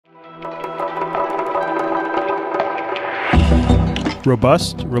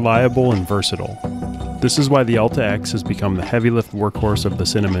Robust, reliable, and versatile. This is why the Alta X has become the heavy lift workhorse of the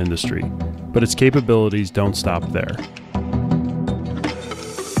cinema industry, but its capabilities don't stop there.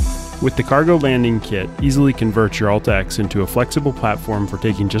 With the cargo landing kit, easily convert your Alta X into a flexible platform for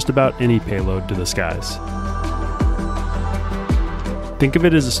taking just about any payload to the skies. Think of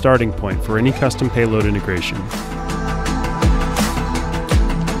it as a starting point for any custom payload integration.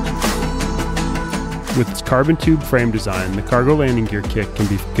 With its carbon tube frame design, the cargo landing gear kit can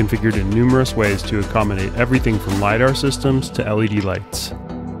be configured in numerous ways to accommodate everything from LiDAR systems to LED lights.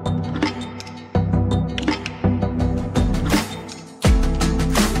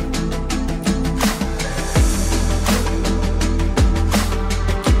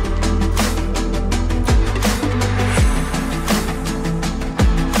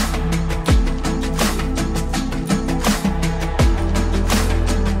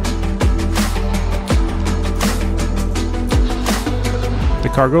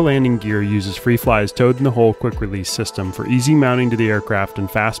 The cargo landing gear uses Freefly's towed-in-the-hole quick-release system for easy mounting to the aircraft and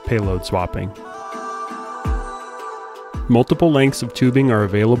fast payload swapping. Multiple lengths of tubing are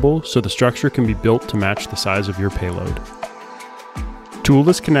available, so the structure can be built to match the size of your payload.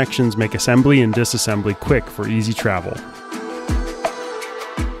 Toolless connections make assembly and disassembly quick for easy travel.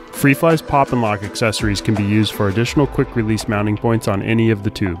 Freefly's pop and lock accessories can be used for additional quick-release mounting points on any of the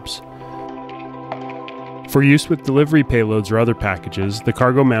tubes. For use with delivery payloads or other packages, the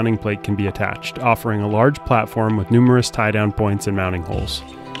cargo mounting plate can be attached, offering a large platform with numerous tie-down points and mounting holes.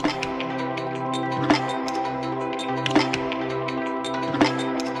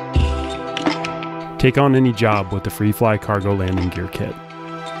 Take on any job with the Freefly cargo landing gear kit.